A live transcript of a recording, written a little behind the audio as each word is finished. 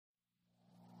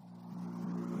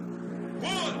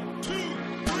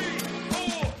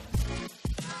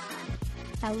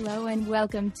Hello and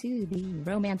welcome to the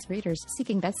Romance Readers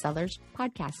Seeking Bestsellers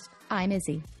podcast. I'm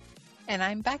Izzy. And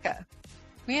I'm Becca.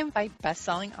 We invite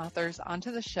best-selling authors onto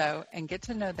the show and get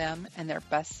to know them and their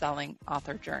best-selling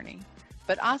author journey.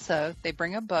 But also, they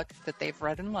bring a book that they've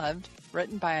read and loved,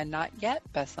 written by a not yet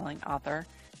best-selling author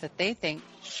that they think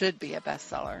should be a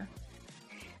bestseller.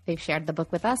 They've shared the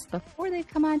book with us before they've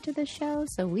come onto the show,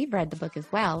 so we've read the book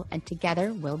as well, and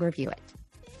together we'll review it.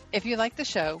 If you like the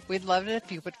show, we'd love it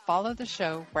if you would follow the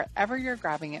show wherever you're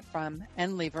grabbing it from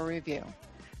and leave a review.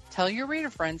 Tell your reader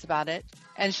friends about it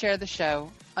and share the show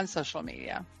on social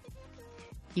media.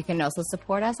 You can also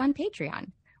support us on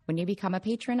Patreon. When you become a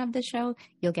patron of the show,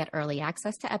 you'll get early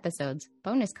access to episodes,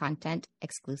 bonus content,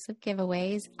 exclusive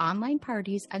giveaways, online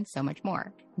parties, and so much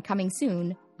more. And coming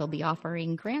soon, we'll be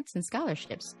offering grants and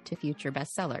scholarships to future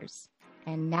bestsellers.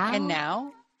 And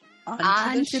now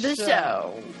on to the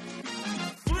show.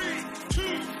 3, 2,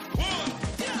 1,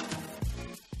 yeah.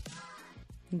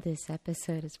 This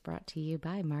episode is brought to you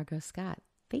by Margot Scott.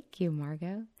 Thank you,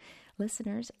 Margot.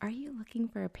 Listeners, are you looking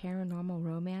for a paranormal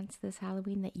romance this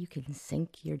Halloween that you can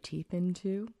sink your teeth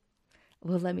into?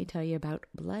 Well, let me tell you about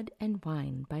Blood and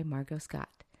Wine by Margot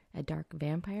Scott, a dark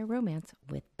vampire romance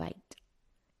with bite.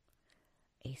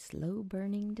 A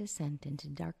slow-burning descent into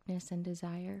darkness and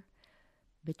desire,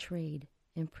 betrayed,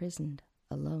 imprisoned,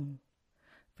 alone.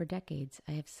 For decades,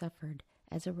 I have suffered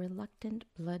as a reluctant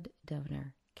blood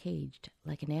donor, caged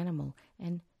like an animal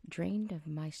and drained of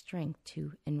my strength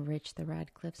to enrich the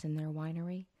Radcliffes in their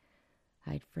winery.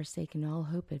 I'd forsaken all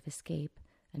hope of escape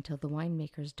until the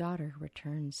winemaker's daughter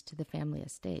returns to the family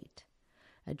estate.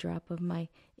 A drop of my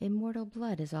immortal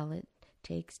blood is all it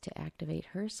takes to activate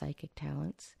her psychic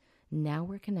talents. Now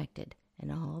we're connected,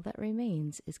 and all that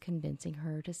remains is convincing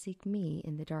her to seek me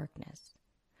in the darkness.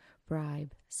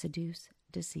 Bribe, seduce,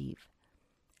 deceive.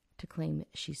 To claim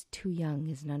she's too young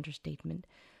is an understatement,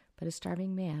 but a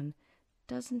starving man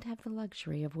doesn't have the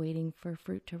luxury of waiting for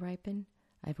fruit to ripen.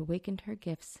 I've awakened her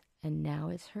gifts, and now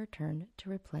it's her turn to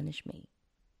replenish me.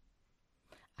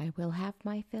 I will have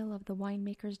my fill of the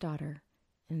winemaker's daughter,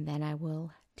 and then I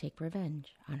will take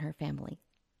revenge on her family.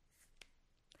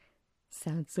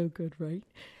 Sounds so good, right?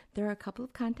 There are a couple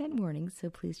of content warnings, so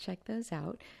please check those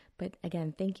out. But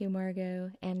again, thank you,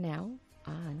 Margot. And now,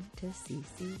 on to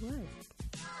CC Woods.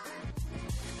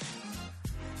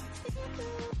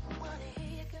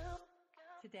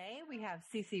 Today we have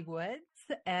CC Woods,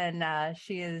 and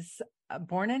she is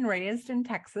born and raised in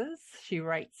Texas. She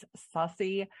writes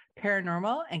saucy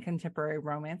paranormal and contemporary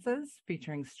romances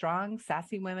featuring strong,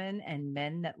 sassy women and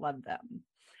men that love them.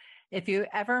 If you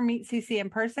ever meet CC in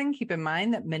person, keep in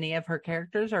mind that many of her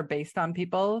characters are based on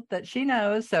people that she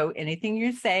knows, so anything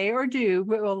you say or do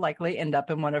will likely end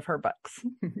up in one of her books.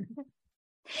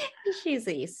 She's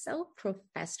a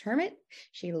self-professed hermit.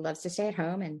 She loves to stay at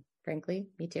home, and frankly,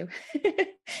 me too.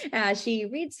 She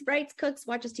reads, writes, cooks,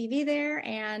 watches TV there,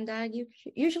 and you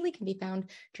usually can be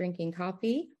found drinking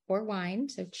coffee or wine.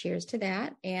 So cheers to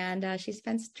that. And she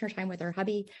spends her time with her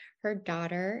hubby, her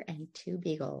daughter, and 2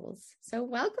 beagles. So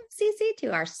welcome, Cece,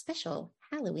 to our special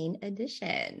Halloween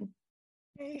edition.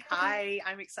 Hey, hi.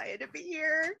 I'm excited to be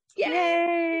here.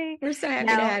 Yay! We're so happy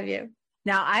to have you.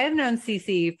 Now, I have known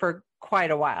Cece for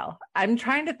quite a while. I'm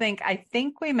trying to think. I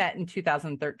think we met in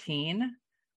 2013.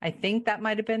 I think that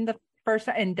might have been the first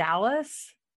in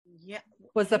Dallas. Yeah.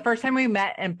 Was the first time we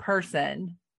met in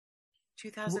person.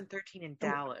 2013 in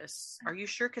Dallas. Are you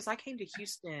sure? Because I came to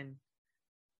Houston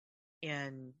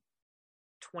in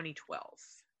 2012.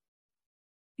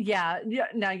 Yeah.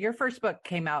 Now, your first book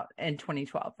came out in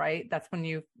 2012, right? That's when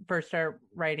you first started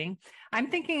writing. I'm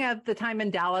thinking of the time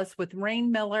in Dallas with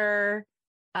Rain Miller,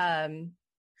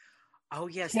 oh,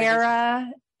 yes. Tara,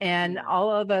 and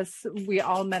all of us, we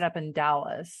all met up in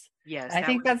Dallas. Yes. I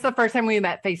think that's the first time we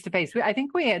met face to face. I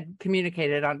think we had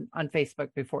communicated on Facebook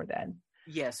before then.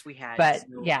 Yes, we had. But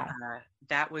so, yeah,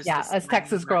 that was us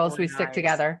Texas girls, we stick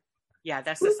together. Yeah,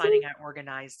 that's the signing I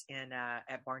organized in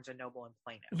at Barnes and Noble in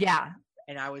Plano. Yeah,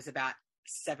 and I was about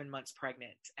 7 months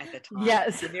pregnant at the time.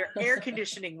 Yes, and their air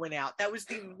conditioning went out. That was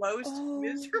the most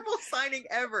miserable signing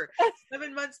ever.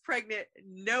 7 months pregnant,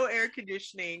 no air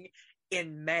conditioning.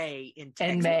 In May in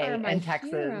Texas. In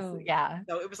Texas. Yeah.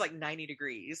 So it was like 90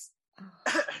 degrees.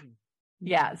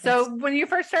 Yeah. So when you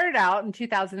first started out in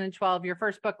 2012, your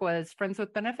first book was Friends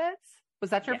with Benefits. Was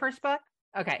that your first book?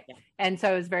 Okay. Yeah. And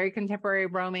so it was very contemporary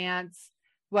romance.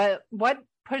 What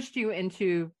pushed you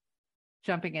into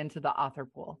jumping into the author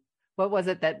pool? What was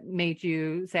it that made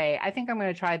you say, I think I'm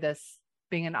going to try this,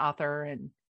 being an author?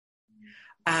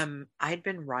 And I'd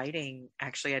been writing,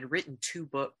 actually I'd written 2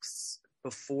 books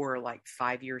before, like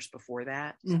 5 years before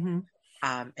that. Mm-hmm.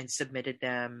 and submitted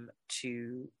them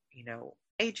to,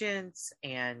 agents,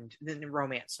 and then the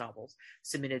romance novels,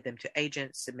 submitted them to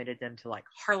agents, submitted them to like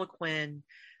Harlequin,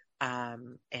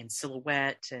 and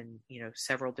Silhouette, and,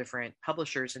 several different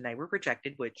publishers, and they were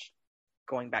rejected, which,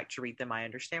 going back to read them, I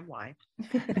understand why.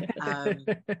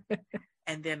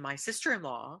 And then my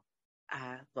sister-in-law,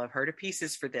 love her to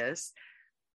pieces for this,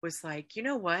 was like, you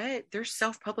know what? There's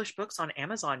self-published books on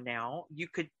Amazon now. You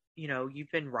could,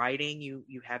 you've been writing,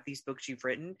 you have these books you've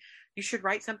written, you should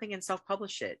write something and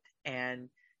self-publish it. And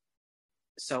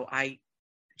so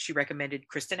she recommended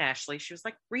Kristen Ashley. She was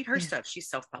like, read her stuff. She's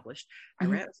self-published. I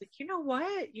read, I was like, you know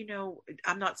what?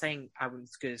 I'm not saying I was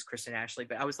as good as Kristen Ashley,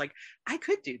 but I was like, I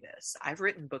could do this. I've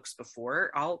written books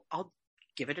before. I'll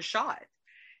give it a shot.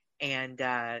 And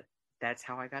that's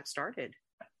how I got started.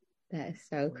 That is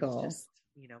so cool. Just,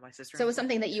 my sister. So it was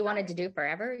something that you wanted to do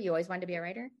forever? You always wanted to be a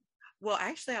writer? Well,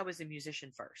 actually, I was a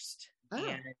musician first. Oh.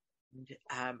 And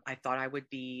I thought I would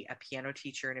be a piano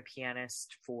teacher and a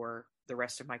pianist for the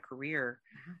rest of my career.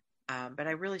 But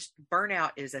I really,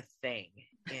 burnout is a thing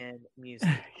in music.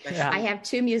 I have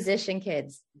 2 musician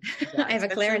kids. Yeah, I have a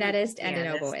clarinetist and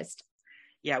an oboist.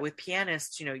 Yeah, with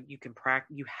pianists, you can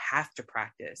practice. You have to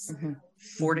practice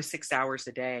 4 to 6 hours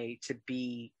a day to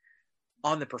be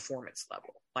on the performance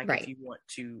level. Like if you want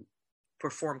to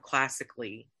perform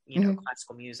classically,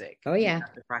 classical music. Oh yeah, you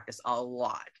have to practice a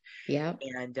lot. Yeah,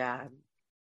 and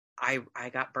I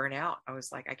got burnt out. I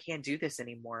was like, I can't do this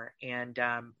anymore. And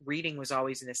reading was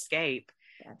always an escape.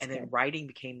 That's then writing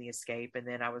became the escape. And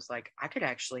then I was like, I could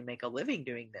actually make a living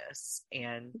doing this.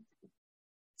 And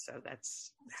so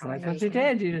that's how that's what you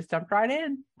did. You just jumped right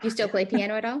in. You still play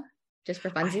piano at all? Just for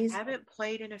funsies? I haven't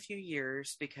played in a few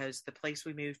years because the place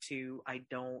we moved to, I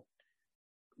don't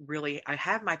really, I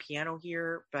have my piano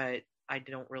here, but I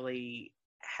don't really,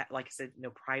 like I said,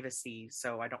 no privacy.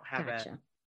 So I don't have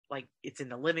like it's in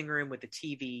the living room with the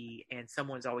TV and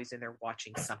someone's always in there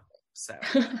watching something. So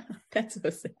that's so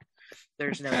sad.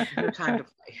 There's no time to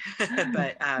play.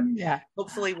 But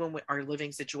hopefully when our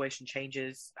living situation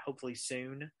changes, hopefully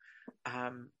soon,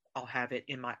 I'll have it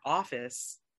in my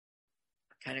office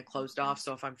kind of closed off.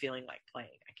 So if I'm feeling like playing,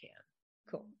 I can.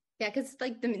 Cool. Yeah. Cause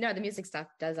like the music stuff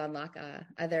does unlock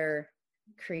other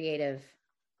creative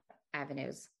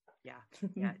avenues.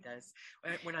 Yeah, it does.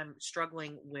 When I'm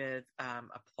struggling with a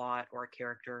plot or a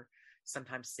character,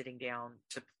 sometimes sitting down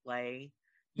to play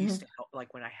used to help.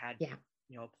 Like when I had,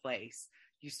 a place,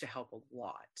 used to help a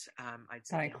lot. I'd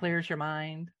say it clears your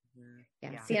mind.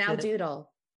 Yeah. See, and I'll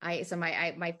doodle.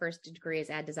 My first degree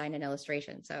is ad design and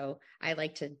illustration. So I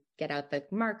like to get out the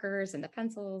markers and the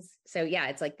pencils. So yeah,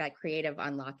 it's like that creative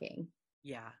unlocking.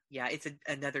 Yeah. It's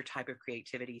another type of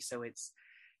creativity. So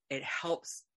it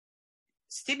helps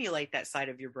stimulate that side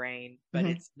of your brain, but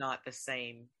it's not the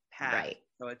same path. Right.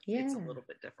 So it's a little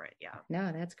bit different. Yeah.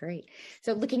 No, that's great.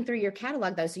 So looking through your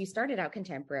catalog though, so you started out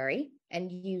contemporary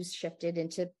and you shifted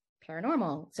into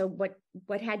paranormal. So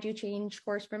what had you change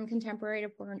course from contemporary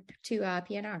to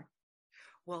PNR?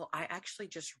 Well, I actually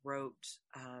just wrote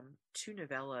 2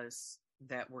 novellas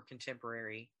that were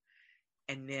contemporary.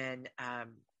 And then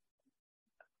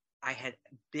I had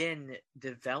been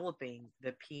developing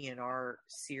the PNR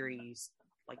series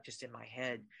like just in my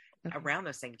head around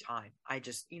the same time. I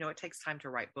just, it takes time to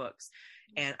write books,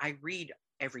 and I read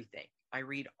everything. I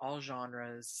read all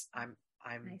genres. I'm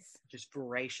nice. Just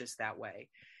voracious that way.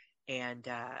 And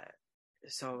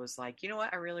so I was like, you know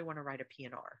what? I really want to write a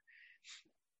PNR.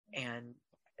 And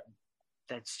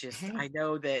that's just, I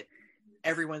know that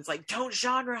everyone's like, don't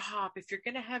genre hop. If you're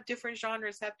going to have different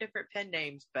genres, have different pen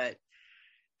names. But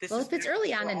if it's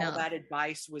early on enough, that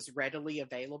advice was readily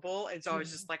available. And so I was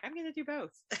just like, I'm going to do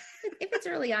both. If it's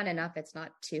early on enough, it's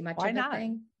not too much of a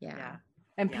thing. Yeah.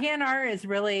 And PNR is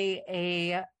really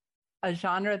a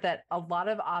genre that a lot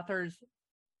of authors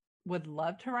would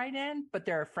love to write in, but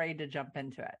they're afraid to jump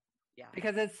into it. Yeah.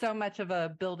 Because it's so much of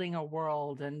a building a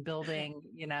world and building,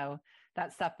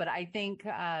 that stuff. But I think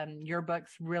your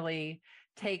books really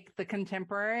take the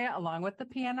contemporary along with the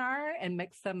PNR and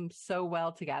mix them so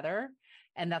well together.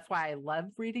 And that's why I love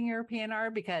reading your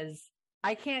PNR, because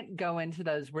I can't go into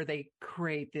those where they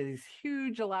create these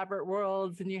huge elaborate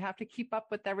worlds and you have to keep up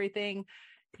with everything.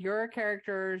 Your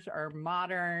characters are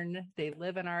modern. They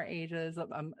live in our ages, at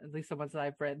least the ones that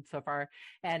I've read so far.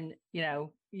 And,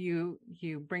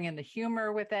 you bring in the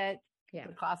humor with it,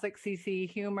 the classic CC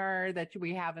humor that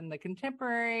we have in the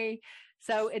contemporary.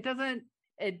 So it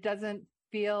doesn't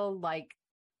feel like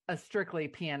a strictly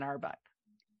PNR book.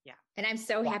 Yeah. And I'm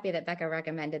so happy that Becca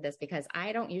recommended this, because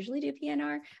I don't usually do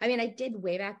PNR. I mean, I did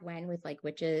way back when with like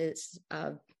Witches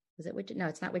of, was it Witches? No,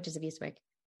 it's not Witches of Eastwick.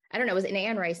 I don't know. It was an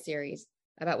Anne Rice series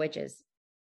about witches.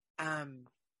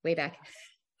 Way back.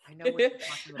 I know what you're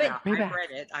talking But- about. Way I've back.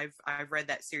 read it. I've read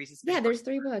that series. It's been Yeah, there's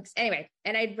fun. 3 books. Anyway,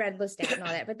 and I'd read Lestat and all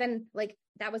that, but then like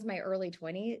that was my early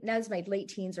 20s. That was my late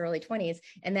teens, early 20s.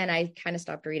 And then I kind of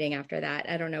stopped reading after that.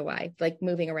 I don't know why, like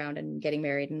moving around and getting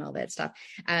married and all that stuff.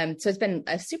 So it's been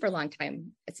a super long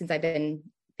time since I've been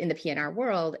in the PNR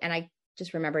world. And I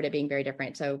just remembered it being very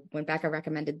different. So when Becca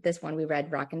recommended this one, we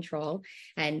read Rock and Troll,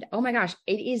 and oh my gosh,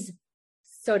 it is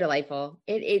so delightful.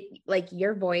 It like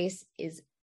your voice is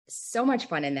so much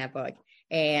fun in that book.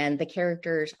 And the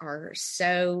characters are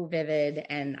so vivid,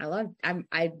 and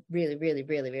I really, really,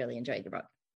 really, really enjoyed the book.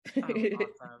 Oh,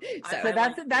 awesome. So So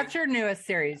like that's your newest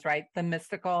series, right? The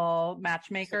Mystical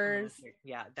Matchmakers.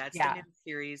 Yeah, that's Yeah. the new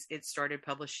series. It started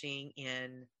publishing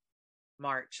in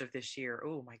March of this year.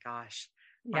 Oh my gosh.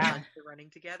 Our Yeah. months are running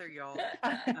together, y'all.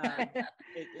 I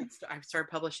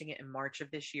started publishing it in March of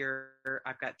this year.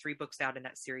 I've got 3 books out in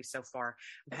that series so far.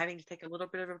 I'm having to take a little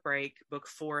bit of a break. Book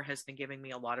 4 has been giving me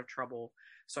a lot of trouble,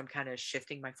 so I'm kind of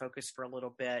shifting my focus for a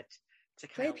little bit to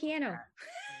Play kind of piano.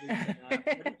 What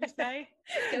did you say?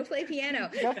 Go play piano.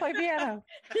 Go play piano.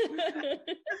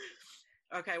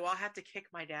 Okay, well, I'll have to kick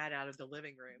my dad out of the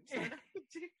living room. So that I can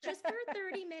do that. Just for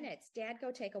 30 minutes. Dad, go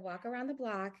take a walk around the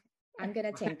block. I'm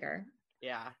gonna tinker.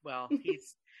 Yeah, well,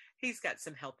 he's got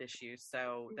some health issues,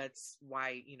 so that's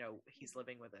why he's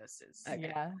living with us.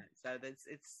 Yeah. So it's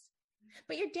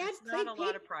But your dad not a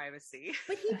lot of privacy.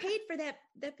 but he paid for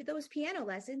those piano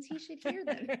lessons. He should hear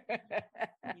them.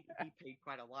 He paid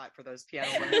quite a lot for those piano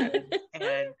lessons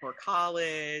and for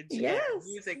college, Yes. and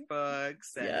music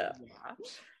books, and Yeah.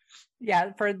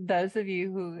 Yeah, for those of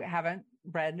you who haven't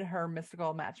read her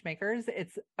Mystical Matchmakers,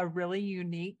 it's a really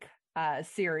unique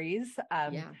series.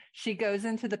 Yeah. She goes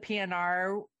into the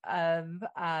PNR of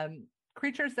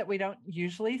creatures that we don't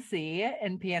usually see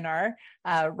in PNR.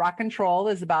 Rock and Troll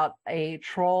is about a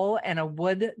troll and a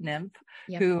wood nymph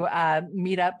Yep. who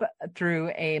meet up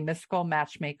through a mystical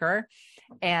matchmaker.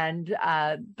 And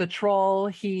the troll,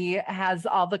 he has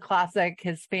all the classic,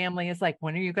 his family is like,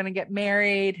 when are you going to get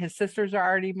married? His sisters are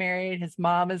already married. His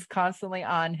mom is constantly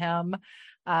on him.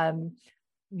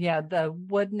 Yeah, the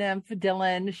wood nymph,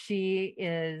 Dylan,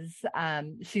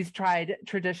 she's tried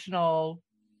traditional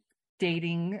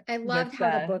dating. I loved with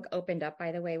how the book opened up,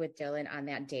 by the way, with Dylan on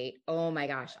that date. Oh my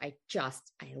gosh. I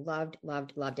loved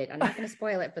it. I'm not going to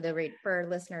spoil it for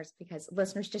listeners, because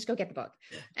listeners, just go get the book.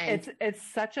 And It's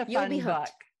such a you'll fun be book,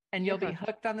 hooked. and You're you'll be hooked.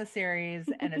 hooked on the series,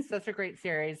 and it's such a great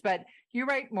series. But you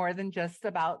write more than just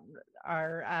about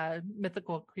our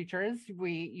mythical creatures.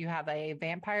 You have a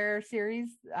vampire series,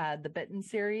 the Bitten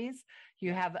series.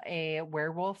 You have a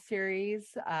werewolf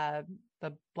series,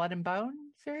 the Blood and Bone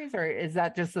series, or is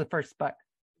that just the first book?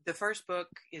 The first book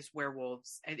is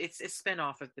werewolves, and it's a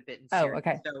spinoff of the Bitten Oh, series.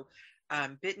 okay. So,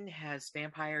 Bitten has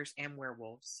vampires and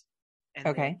werewolves, and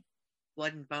Okay. then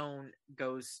Blood and Bone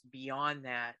goes beyond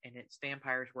that, and it's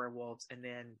vampires, werewolves, and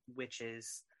then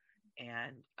witches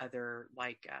and other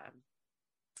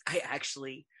I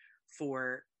actually,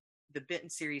 for the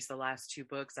Bitten series, the last 2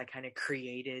 books, I kind of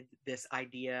created this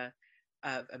idea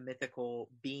of a mythical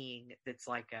being that's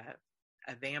like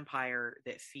a vampire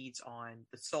that feeds on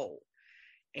the soul.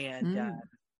 And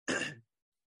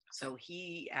so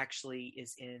he actually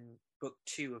is in book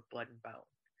 2 of Blood and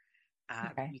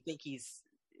Bone. Okay. You think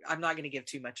I'm not going to give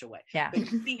too much away. Yeah.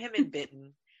 But you see him in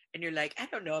Bitten, and you're like, I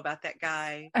don't know about that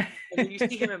guy. And then you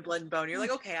see him in Blood and Bone, you're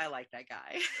like, okay, I like that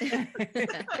guy.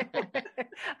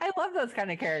 I love those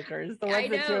kind of characters. The I ones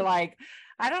that you're know. like,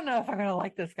 I don't know if I'm going to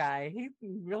like this guy. He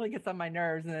really gets on my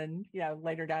nerves. And then,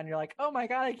 later down, you're like, oh my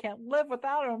God, I can't live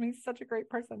without him. He's such a great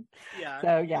person. Yeah.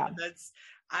 So, yeah. That's,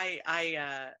 I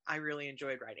really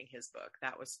enjoyed writing his book.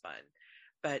 That was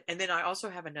fun. And then I also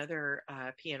have another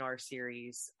PNR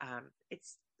series.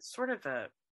 It's sort of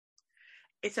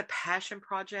it's a passion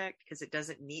project because it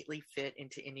doesn't neatly fit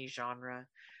into any genre.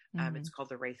 It's called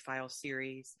the Wraith File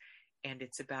series, and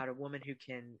it's about a woman who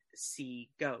can see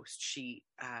ghosts. She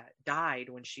died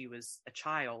when she was a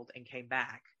child and came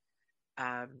back.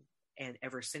 And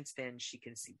ever since then, she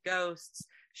can see ghosts.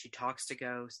 She talks to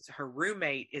ghosts. Her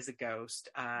roommate is a ghost,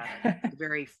 a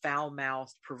very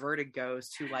foul-mouthed, perverted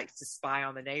ghost who likes to spy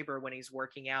on the neighbor when he's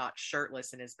working out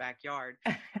shirtless in his backyard.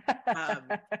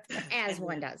 As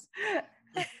one does.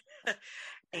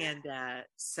 And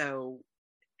so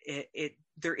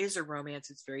there is a romance.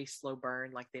 It's very slow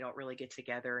burn. Like, they don't really get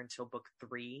together until book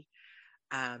 3.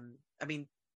 I mean,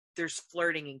 there's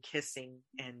flirting and kissing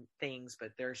and things,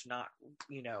 but there's not,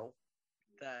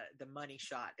 the money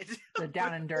shot. The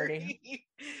down and dirty.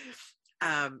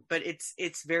 But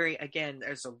it's very, again,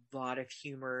 there's a lot of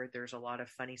humor. There's a lot of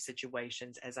funny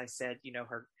situations. As I said,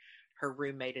 her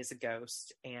roommate is a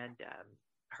ghost, and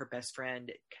her best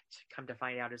friend, come to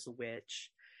find out, is a witch.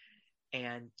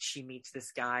 And she meets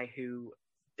this guy who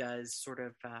does sort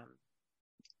of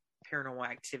paranormal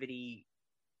activity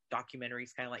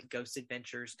documentaries, kind of like Ghost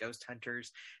Adventures, Ghost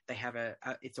Hunters. They have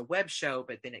it's a web show,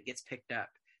 but then it gets picked up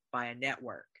by a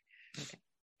network. Okay.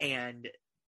 And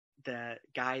the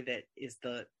guy that is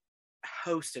the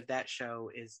host of that show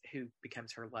is who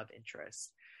becomes her love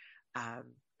interest.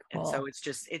 And so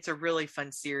it's a really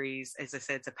fun series. As I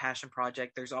said, it's a passion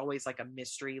project. There's always like a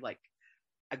mystery, like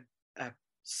a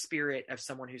spirit of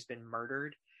someone who's been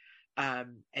murdered.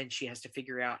 And she has to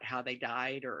figure out how they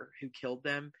died or who killed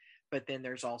them. But then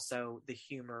there's also the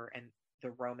humor and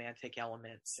the romantic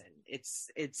elements. And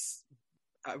it's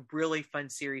a really fun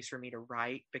series for me to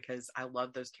write because I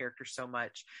love those characters so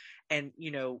much. And,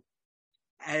 you know,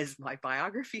 as my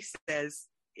biography says,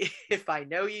 if I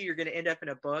know you, you're going to end up in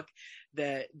a book.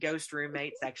 The ghost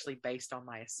roommate's actually based on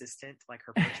my assistant, like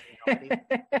her personality.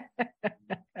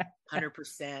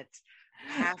 100%.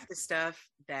 Half the stuff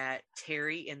that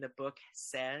Terry in the book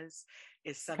says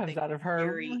is something comes out of her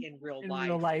Terry in real life.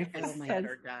 Oh my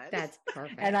God. That's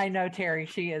perfect. And I know Terry,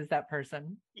 she is that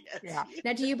person. Yes. Yeah.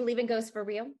 Now, do you believe in ghosts for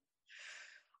real?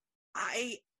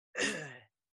 I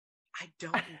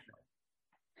don't know.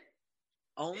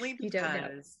 Only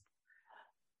because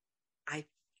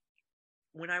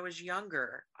when I was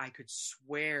younger, I could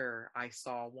swear I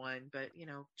saw one, but you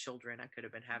know, children, I could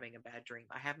have been having a bad dream.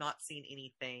 I have not seen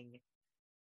anything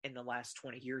in the last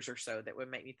 20 years or so that would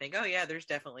make me think, oh yeah, there's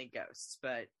definitely ghosts,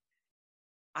 but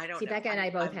I don't know. Becca and I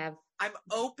both have. I'm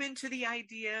open to the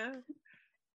idea,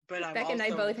 but Becca and I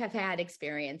both have had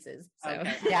experiences. So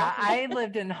Okay. Yeah, I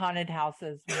lived in haunted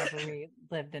houses whenever we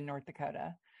lived in North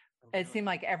Dakota. It seemed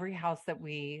like every house that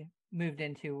we moved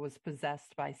into was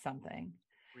possessed by something.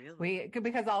 Really?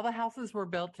 Because all the houses were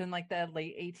built in like the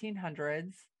late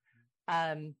 1800s.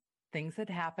 Things had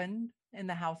happened in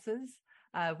the houses.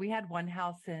 We had one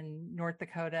house in North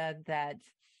Dakota that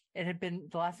the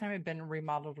last time it had been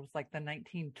remodeled was like the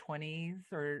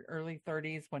 1920s or early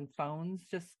 30s when phones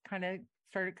just kind of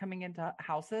started coming into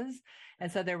houses.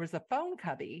 And so there was a phone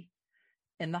cubby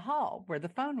in the hall where the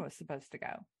phone was supposed to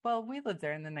go. Well, we lived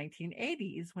there in the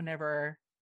 1980s whenever,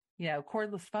 you know,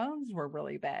 cordless phones were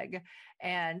really big.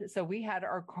 And so we had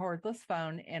our cordless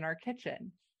phone in our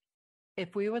kitchen.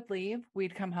 If we would leave,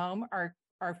 we'd come home, our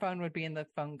phone would be in the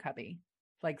phone cubby.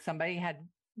 Like somebody had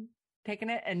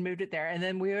taken it and moved it there. And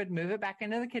then we would move it back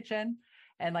into the kitchen.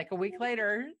 And like a week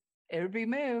later, it would be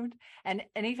moved. And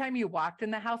anytime you walked in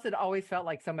the house, it always felt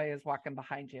like somebody was walking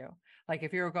behind you. Like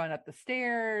if you were going up the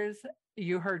stairs,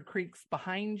 you heard creaks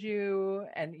behind you.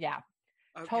 And yeah,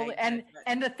 okay, totally.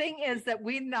 And the thing is that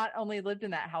we not only lived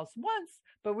in that house once,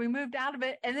 but we moved out of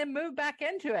it and then moved back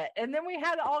into it. And then we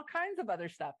had all kinds of other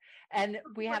stuff. And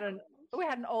we had an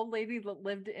old lady that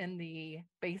lived in the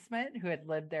basement who had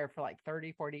lived there for like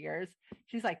 30, 40 years.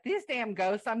 She's like, these damn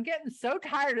ghosts, I'm getting so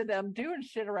tired of them doing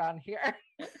shit around here.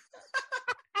 Then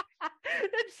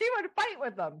she would fight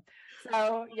with them.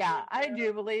 So yeah, I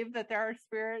do believe that there are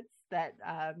spirits that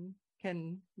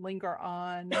can linger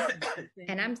on.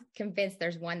 And I'm convinced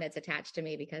there's one that's attached to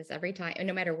me because every time,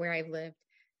 no matter where I've lived,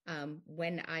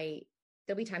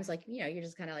 there'll be times like, you know, you're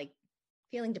just kind of like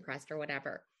feeling depressed or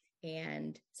whatever.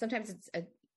 And sometimes it's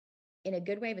in a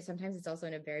good way, but sometimes it's also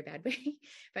in a very bad way.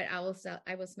 But I will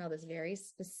smell this very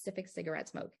specific cigarette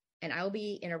smoke, and I will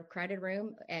be in a crowded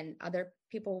room and other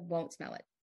people won't smell it.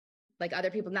 Like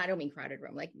other people, I don't mean crowded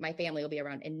room, like my family will be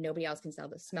around and nobody else can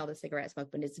smell the cigarette smoke,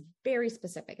 but it's very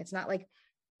specific. It's not like,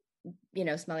 you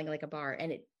know, smelling like a bar.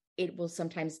 And it will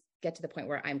sometimes get to the point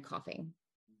where I'm coughing.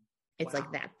 It's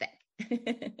like that thick.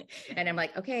 And I'm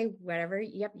like, okay, whatever.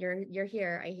 Yep. You're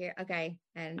here. I hear. Okay.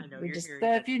 And we just,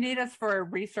 so if you need us for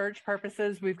research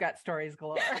purposes, we've got stories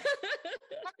galore.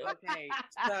 Okay.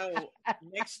 So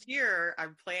next year I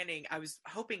was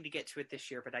hoping to get to it this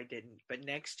year, but I didn't. But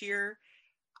next year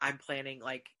I'm planning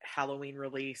like Halloween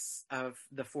release of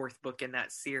the 4th book in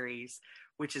that series,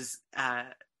 which is,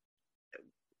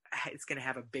 it's going to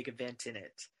have a big event in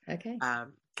it. Okay.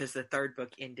 Because the 3rd book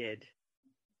ended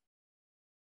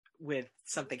with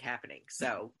something happening.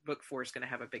 So book 4 is going to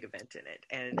have a big event in it,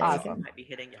 and awesome. It might be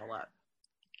hitting y'all up.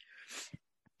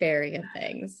 Very good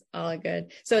things. All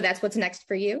good. So that's what's next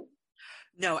for you?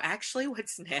 No, actually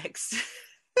what's next?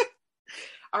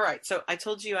 All right. So I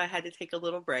told you I had to take a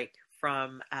little break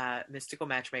from Mystical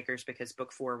Matchmakers because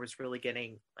book 4 was really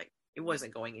getting like, it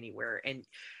wasn't going anywhere. And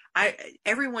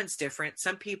everyone's different.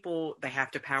 Some people, they have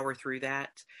to power through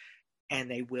that and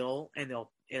they will, and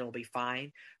it'll be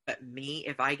fine. But me,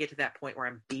 if I get to that point where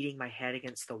I'm beating my head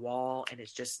against the wall and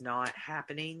it's just not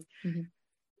happening,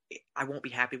 I won't be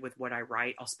happy with what I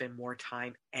write. I'll spend more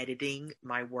time editing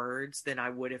my words than I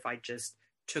would if I just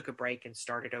took a break and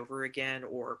started over again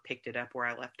or picked it up where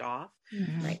I left off.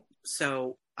 Mhm. Right.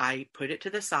 So I put it to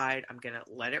the side. I'm going to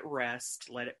let it rest,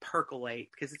 let it percolate,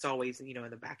 because it's always, in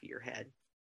the back of your head.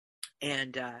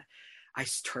 And I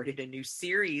started a new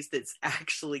series that's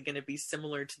actually going to be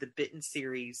similar to the Bitten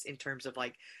series in terms of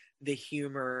like the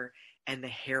humor and the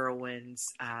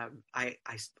heroines. I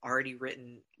already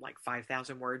written like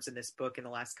 5,000 words in this book in the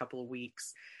last couple of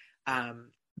weeks,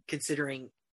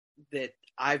 considering that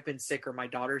I've been sick or my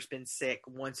daughter's been sick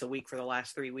once a week for the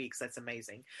last 3 weeks. That's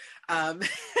amazing.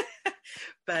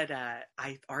 But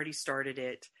I've already started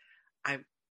it.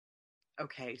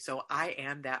 Okay, so I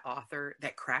am that author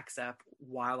that cracks up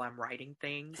while I'm writing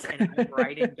things, and I'm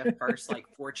writing the first like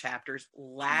 4 chapters,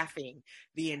 laughing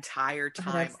the entire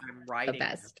time that's I'm The writing them.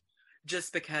 best.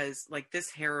 Just because like this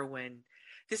heroine,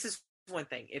 this is one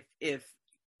thing. If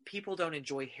people don't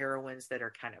enjoy heroines that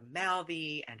are kind of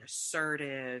mouthy and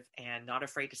assertive and not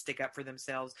afraid to stick up for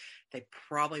themselves, they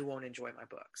probably won't enjoy my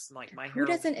books. Like my Who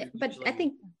heroines are doesn't? But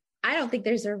usually, I don't think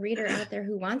there's a reader out there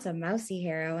who wants a mousy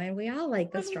heroine. We all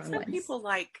like the I mean, strong some ones. people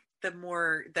like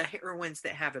the heroines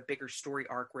that have a bigger story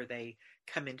arc where they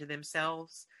come into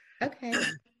themselves. Okay.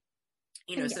 Some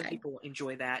Yeah. people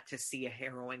enjoy that, to see a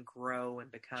heroine grow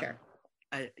and become Sure.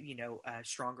 a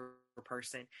stronger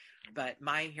person. But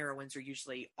my heroines are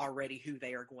usually already who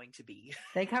they are going to be.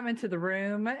 They come into the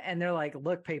room and they're like,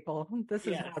 "Look, people, this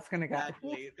is Yes, how it's going to go."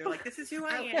 Exactly. They're like, this is who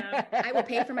I am. I will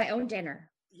pay for my own dinner.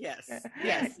 Yes.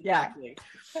 Yes. Yeah. Exactly.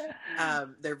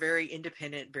 They're very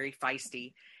independent, very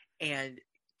feisty. And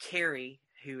Carrie,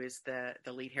 who is the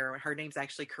lead heroine, her name's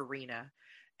actually Karina.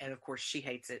 And of course she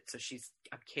hates it. So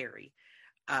I'm Carrie,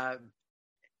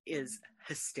 is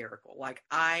hysterical. Like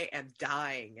I am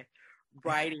dying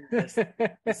writing this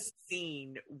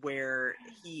scene where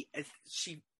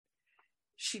she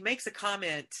makes a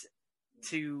comment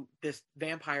to this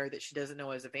vampire that she doesn't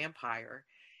know is a vampire.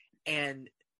 And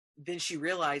then she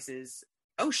realizes,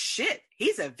 oh shit,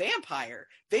 he's a vampire.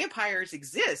 Vampires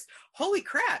exist. Holy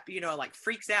crap. Like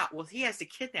freaks out. Well, he has to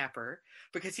kidnap her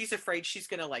because he's afraid she's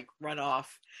going to like run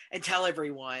off and tell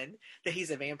everyone that he's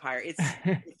a vampire. It's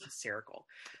hysterical.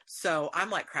 So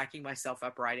I'm like cracking myself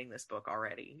up writing this book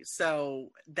already. So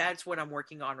that's what I'm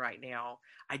working on right now.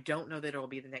 I don't know that it'll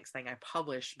be the next thing I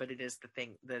publish, but it is the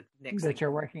next that thing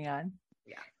you're working on.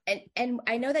 Yeah. And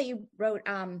I know that you wrote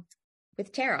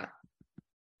with Tara,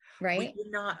 right? We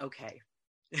did not. Okay.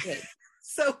 Wait.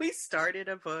 So we started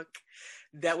a book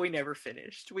that we never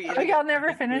finished. Y'all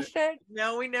never finished it?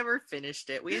 No, we never finished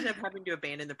it. We ended up having to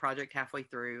abandon the project halfway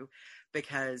through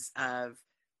because of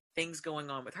things going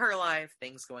on with her life,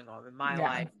 things going on in my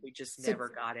life. We just never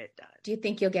got it done. Do you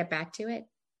think you'll get back to it?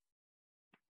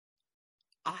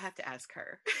 I'll have to ask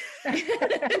her.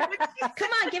 Come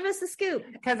on, give us the scoop.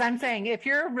 Because I'm saying, if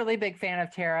you're a really big fan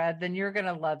of Tara, then you're going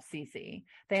to love Cece.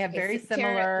 They have very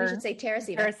similar. We should say Tara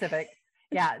Civic. Tara Civic.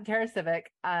 Yeah, Tara Civic.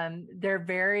 They're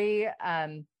very,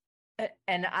 and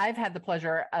I've had the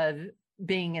pleasure of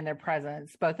being in their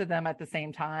presence, both of them at the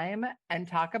same time, and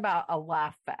talk about a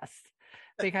laugh fest.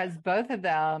 Because both of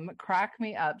them crack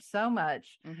me up so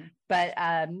much. Mm-hmm. But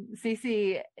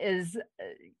Cece is,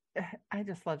 I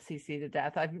just love Cece to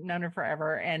death. I've known her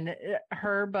forever. And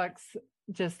her books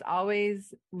just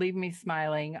always leave me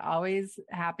smiling, always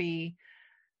happy.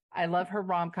 I love her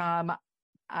rom-com.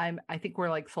 I think we're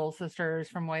like soul sisters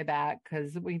from way back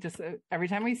because we just, every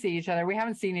time we see each other, we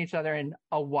haven't seen each other in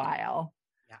a while.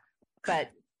 Yeah.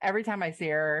 But every time I see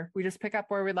her, we just pick up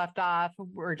where we left off.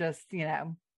 We're just, yeah,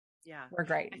 we're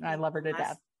great. And I love her to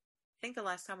death. I think the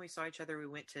last time we saw each other, we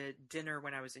went to dinner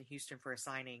when I was in Houston for a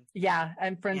signing. Yeah.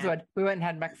 And Friendswood. We went and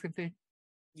had Mexican food.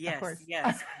 Yes.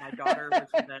 Yes. My daughter was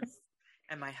with us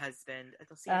and my husband.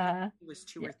 Let's see, I think he was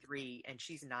 2 or 3 and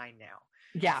she's 9 now.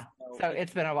 Yeah. So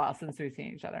it's been a while since we've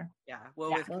seen each other. Yeah.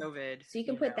 Well, with COVID. So you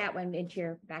can put that one into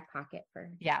your back pocket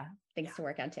for things to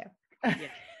work on too. Yeah.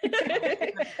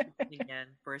 Again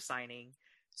for a signing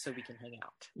so we can hang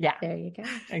out. Yeah. There you go.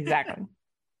 Exactly.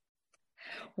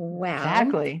 Wow.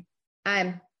 Exactly.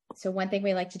 So one thing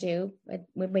we like to do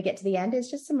when we get to the end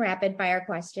is just some rapid fire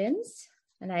questions.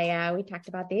 And we talked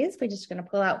about these. We're just going to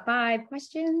pull out 5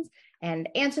 questions and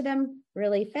answer them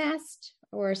really fast,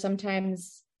 or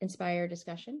sometimes inspire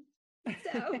discussion.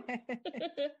 So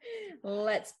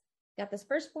got this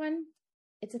first one.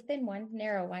 It's a thin one,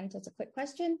 narrow one. So it's a quick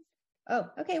question. Oh,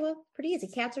 okay. Well, pretty easy.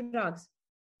 Cats or dogs?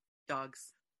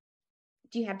 Dogs.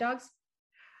 Do you have dogs?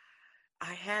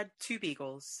 I had 2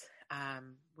 beagles.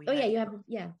 We Oh, yeah, had, you have,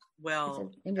 yeah. well,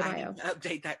 in your I bio. need to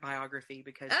update that biography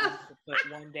because we Oh. had to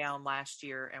put one down last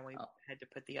year and we Oh. had to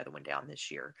put the other one down this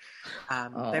year.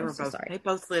 Oh, They I'm were so sorry. they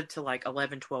both lived to like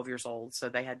 11, 12 years old. So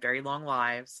they had very long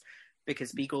lives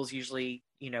because beagles usually,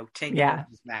 10 Yeah.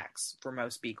 years max for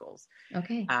most beagles.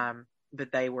 Okay.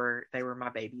 But they were my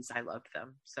babies. I loved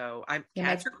them. So Yeah,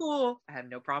 cats are cool. I have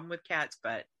no problem with cats,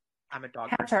 but I'm a dog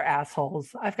Cats person. are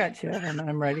assholes. I've got 2 of them and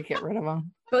I'm ready to get rid of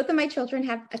them. Both of my children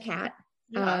have a cat.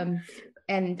 Yeah.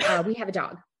 And we have a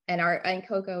dog. And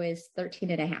Coco is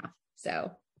 13 and a half. So,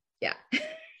 yeah.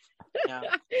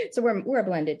 Yeah. So we're a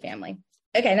blended family.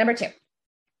 Okay, number 2.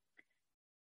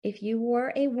 If you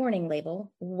wore a warning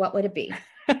label, what would it be?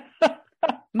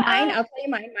 Mine, I'll tell you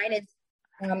mine. Mine is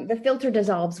the filter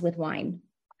dissolves with wine.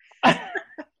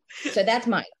 So that's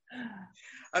mine.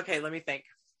 Okay, let me think.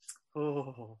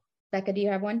 Oh. Becca, do you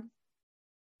have one?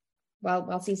 While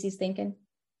Cece's thinking.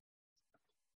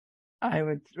 I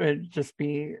would just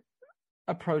be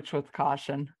approach with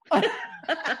caution.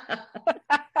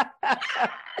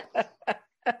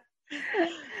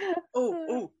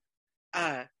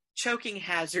 Choking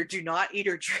hazard. Do not eat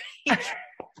or drink. Yes.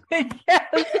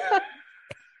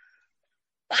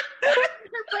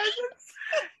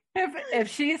 If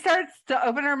she starts to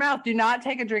open her mouth, do not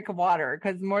take a drink of water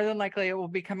because more than likely it will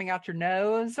be coming out your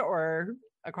nose or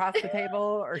across the table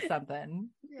or something.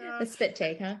 Yeah. The spit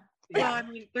take, huh? Well, I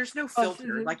mean, there's no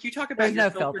filter. Like you talk about There's your no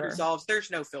filter filter. dissolves,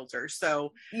 there's no filter.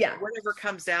 So Yeah. whatever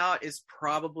comes out is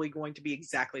probably going to be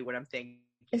exactly what I'm thinking.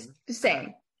 It's the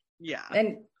same. Yeah.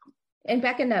 And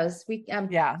Becca knows we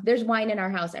Yeah. there's wine in our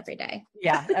house every day.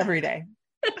 Yeah, every day.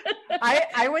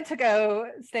 I went to go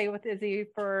stay with Izzy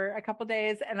for a couple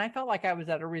days and I felt like I was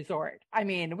at a resort. I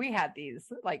mean, we had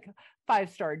these like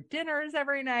 5-star dinners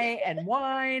every night and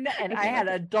wine, and I had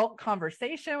adult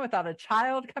conversation without a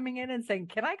child coming in and saying,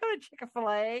 "Can I go to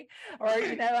Chick-fil-A?" Or,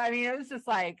 I mean, it was just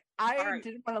like,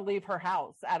 didn't want to leave her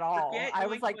house at all. I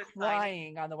was like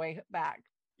crying on the way back.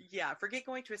 Yeah, forget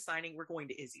going to a signing. We're going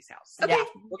to Izzy's house. Okay. Yeah.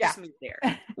 We'll just meet there.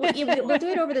 We'll do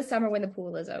it over the summer when the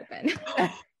pool is open.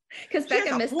 Because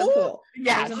Becca missed the pool.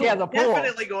 Yeah, she has a pool.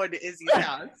 Definitely going to Izzy's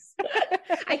house.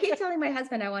 I keep telling my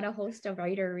husband I want to host a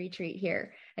writer retreat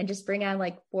here and just bring on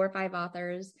like 4 or 5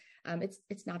 authors.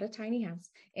 It's not a tiny house,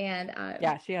 and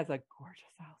yeah, she has a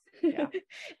gorgeous house. Yeah,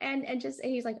 and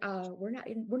he's like, we're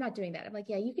not doing that. I'm like,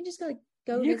 yeah, you can just go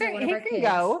you visit can. one of He our can kids.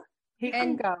 go. He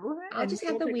And can go. I'll just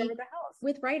have the we'll take week over the house.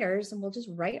 with writers, and we'll just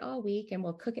write all week, and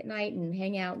we'll cook at night and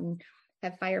hang out and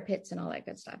have fire pits and all that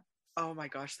good stuff. Oh my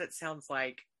gosh, that sounds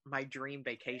like my dream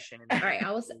vacation. All right,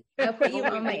 I'll put you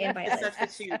on my invite list.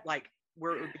 Substitute like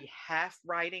where it would be half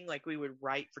writing, like we would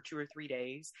write for 2 or 3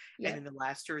 days, Yeah. and then the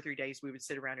last 2 or 3 days we would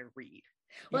sit around and read.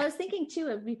 Well, I was thinking too,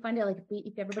 it would be fun to like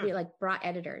if everybody like brought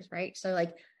editors, right? So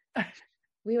like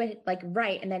we would like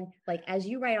write, and then like as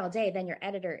you write all day, then your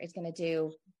editor is going to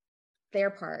do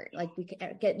their part. Like you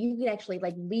could actually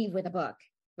like leave with a book.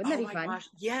 Wouldn't that be fun? Gosh.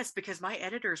 Yes, because my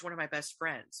editor is one of my best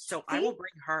friends, so See? I will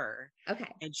bring her. Okay.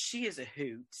 And she is a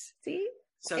hoot. See,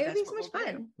 So it would that's be so what much we'll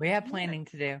do. fun. We have planning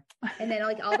to do. And then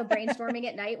like all the brainstorming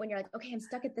at night when you're like, okay, I'm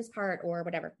stuck at this part or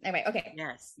whatever. Anyway, okay.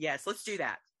 Yes, let's do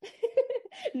that.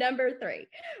 Number 3,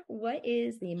 what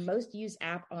is the most used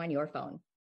app on your phone?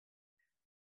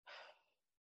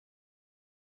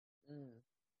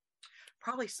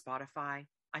 Probably Spotify.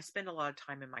 I spend a lot of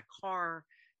time in my car.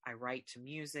 I write to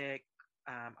music.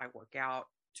 I work out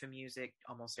to music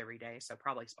almost every day. So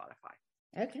probably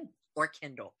Spotify. Okay. Or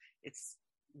Kindle. It's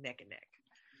neck and neck.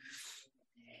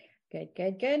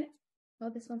 Good.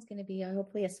 Well, this one's going to be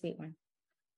hopefully a sweet one.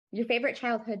 Your favorite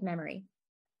childhood memory?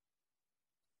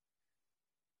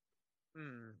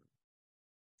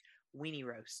 Weenie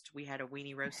roast. We had a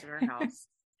weenie roast at our house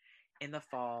in the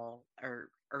fall or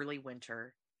early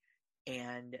winter.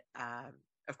 And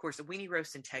of course, a weenie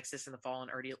roast in Texas in the fall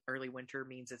and early winter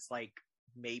means it's like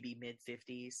maybe mid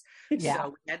 50s. Yeah. So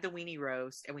we had the weenie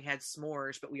roast and we had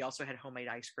s'mores, but we also had homemade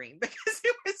ice cream because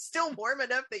it was still warm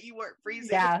enough that you weren't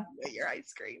freezing with your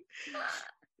ice cream.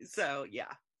 So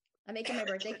yeah. I'm making my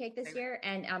birthday cake this year,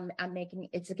 and I'm making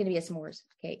it's going to be a s'mores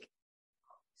cake.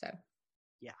 So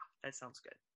yeah, that sounds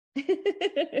good.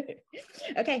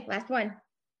 Okay, last one.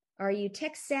 Are you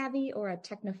tech savvy or a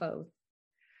technophobe?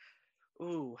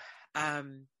 Ooh, I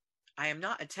am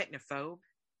not a technophobe,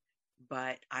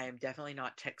 but I am definitely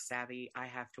not tech savvy. I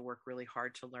have to work really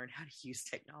hard to learn how to use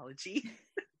technology.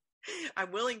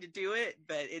 I'm willing to do it,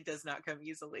 but it does not come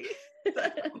easily. So.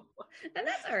 And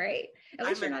that's all right. At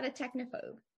least you're not a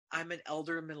technophobe. I'm an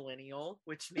elder millennial,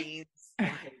 which means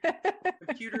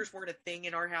computers weren't a thing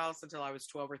in our house until I was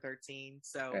 12 or 13.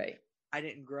 So I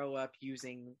didn't grow up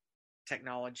using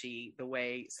technology the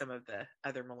way some of the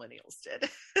other millennials did.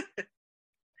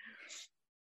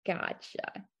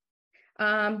 Gotcha.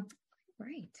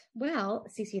 Right. Well,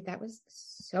 Cece, that was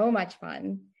so much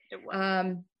fun. It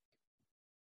was.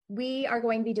 We are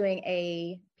going to be doing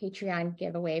a Patreon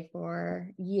giveaway for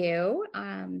you,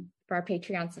 for our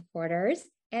Patreon supporters.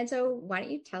 And so why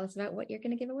don't you tell us about what you're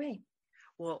going to give away?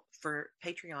 Well, for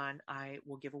Patreon, I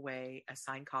will give away a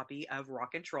signed copy of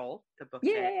Rock and Troll, the book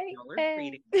Yay! that y'all are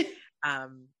reading,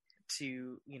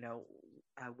 to,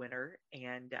 a winner,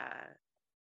 and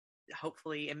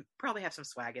hopefully, and probably have some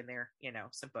swag in there,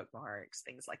 some bookmarks,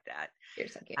 things like that. You're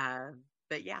so cute.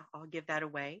 But yeah, I'll give that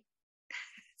away.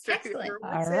 So Excellent.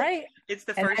 All right. It's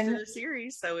the first in the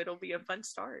series, so it'll be a fun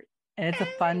start. And it's a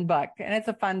fun book.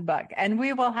 And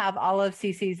we will have all of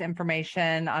Cece's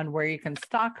information on where you can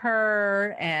stalk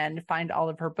her and find all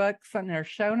of her books in her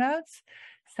show notes.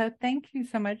 So thank you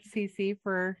so much, Cece,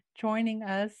 for joining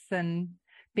us and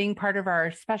being part of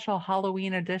our special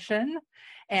Halloween edition.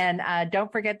 And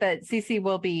don't forget that Cece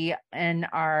will be in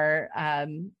our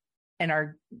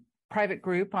private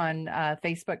group on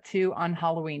Facebook too on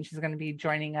Halloween. She's going to be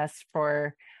joining us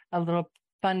for a little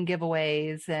fun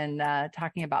giveaways and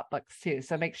talking about books too.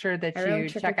 So make sure that you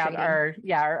check out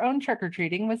our own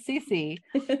trick-or-treating with Cece.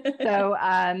 So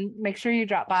make sure you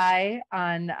drop by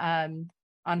on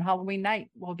Halloween night.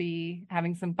 We'll be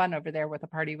having some fun over there with a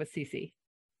party with Cece.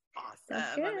 Awesome.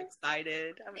 I'm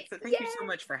excited. Thank you so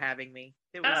much for having me.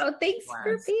 Thanks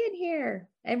for being here.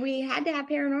 And we had to have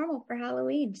paranormal for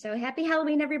Halloween. So happy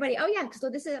Halloween, everybody. Oh yeah. So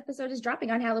this episode is dropping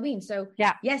on Halloween. So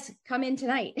yes, come in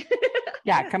tonight.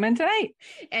 Come in tonight.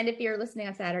 And if you're listening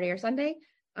on Saturday or Sunday,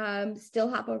 still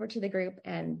hop over to the group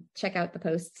and check out the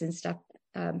posts and stuff.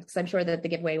 Because I'm sure that the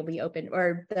giveaway will be open,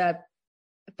 or the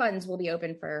funds will be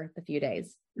open for the few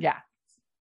days. Yeah.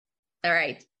 All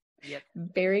right. Yep.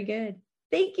 Very good.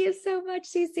 Thank you so much,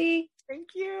 Cece. Thank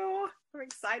you. I'm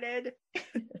excited.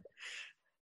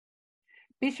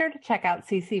 Be sure to check out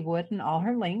Cece Wood and all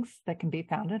her links that can be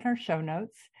found in her show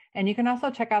notes. And you can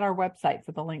also check out our website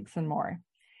for the links and more.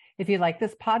 If you like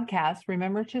this podcast,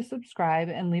 remember to subscribe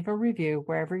and leave a review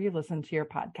wherever you listen to your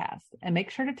podcast. And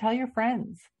make sure to tell your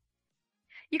friends.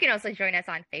 You can also join us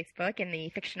on Facebook in the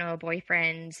Fictional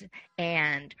Boyfriends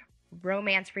and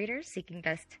Romance Readers Seeking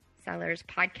Bestsellers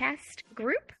podcast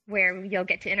group, where you'll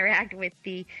get to interact with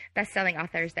the best-selling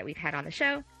authors that we've had on the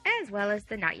show, as well as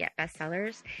the not yet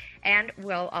bestsellers. And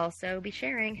we'll also be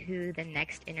sharing who the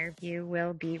next interview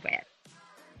will be with.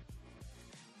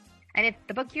 And if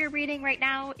the book you're reading right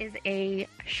now is a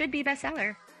should-be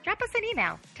bestseller, drop us an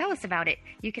email. Tell us about it.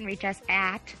 You can reach us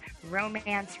at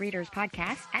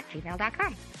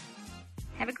romancereaderspodcast@gmail.com.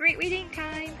 Have a great reading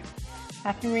time.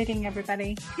 Happy reading,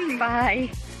 everybody.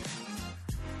 Bye.